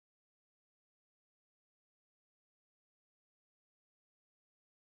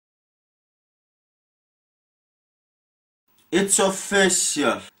It's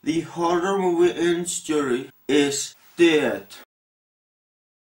official. The horror movie industry is dead.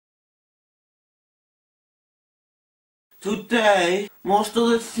 Today, most of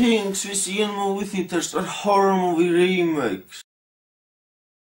the things we see in movie theaters are horror movie remakes.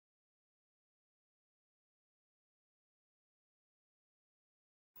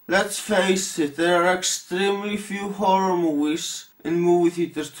 Let's face it, there are extremely few horror movies in movie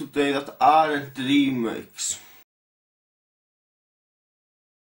theaters today that aren't remakes.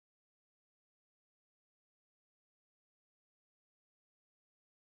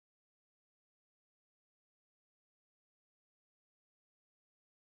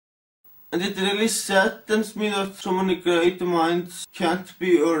 And it really saddens me that so many great minds can't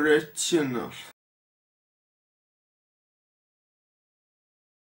be original.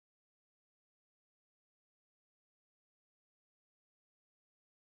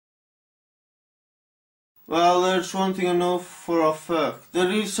 Well, there's one thing I know for a fact. The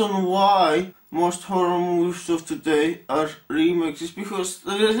reason why most horror movies of today are remakes is because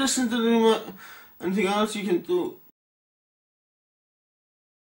there isn't anything else you can do.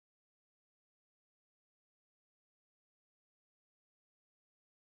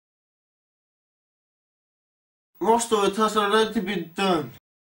 Most of it has already been done.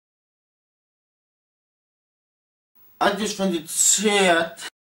 I just find it sad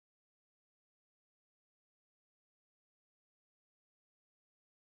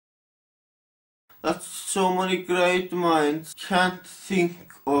that so many great minds can't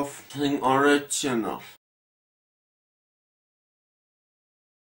think of something original.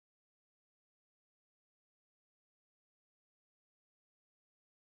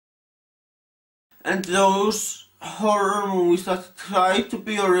 And those horror movies that try to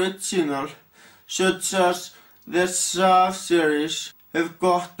be original, such as the Saw series,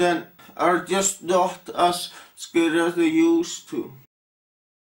 are just not as scary as they used to.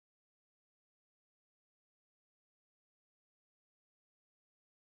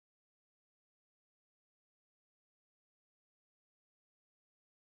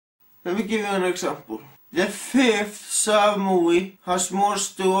 Let me give you an example. The fifth Saw movie has more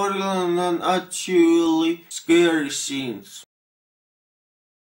storyline than actually scary scenes.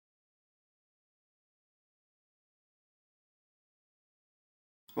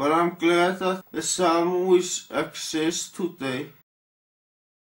 Well, I'm glad that the Saw movies exist today.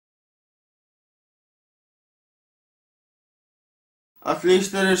 At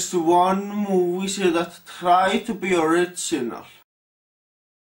least there is one movie here that try to be original.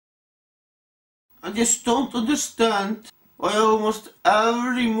 I just don't understand why almost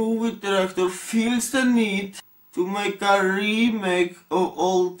every movie director feels the need to make a remake of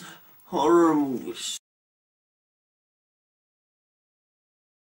old horror movies.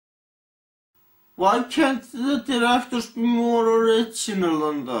 Why can't the directors be more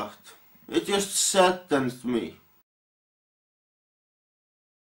original than that? It just saddens me.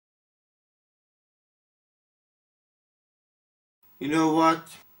 You know what?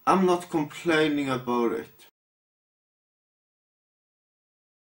 I'm not complaining about it.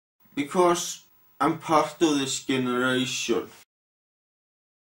 Because I'm part of this generation.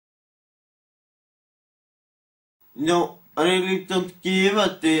 No, I really don't give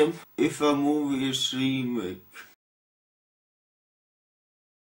a damn if a movie is remake.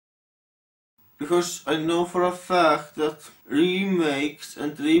 Because I know for a fact that remakes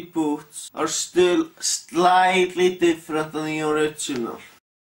and reboots are still slightly different than the original.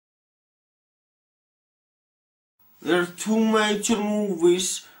 There are two major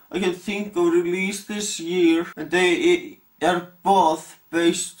movies I can think of released this year, and they are both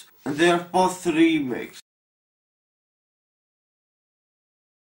remakes.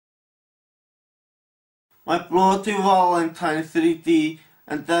 My Bloody Valentine 3D,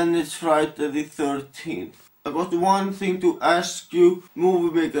 and then it's Friday the 13th. I got one thing to ask you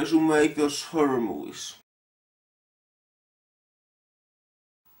movie makers who make those horror movies.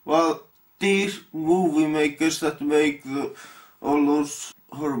 Well, these movie makers that make all those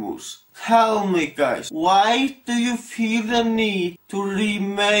horror movies, tell me guys, why do you feel the need to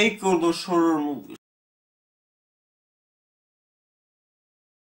remake all those horror movies?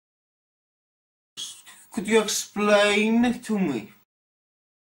 Could you explain it to me?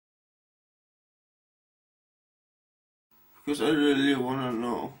 Because I really wanna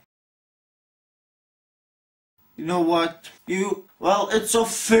know. You know what? Well, it's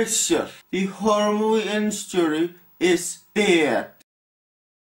official. The horror movie industry is dead.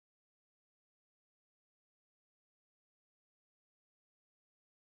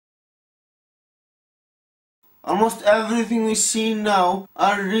 Almost everything we see now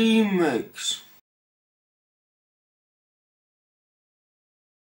are remakes.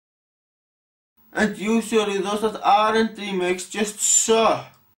 And usually those that aren't remakes just suck.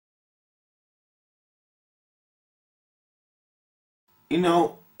 You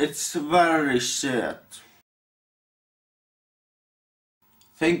know, it's very sad.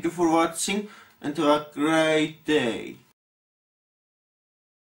 Thank you for watching and have a great day.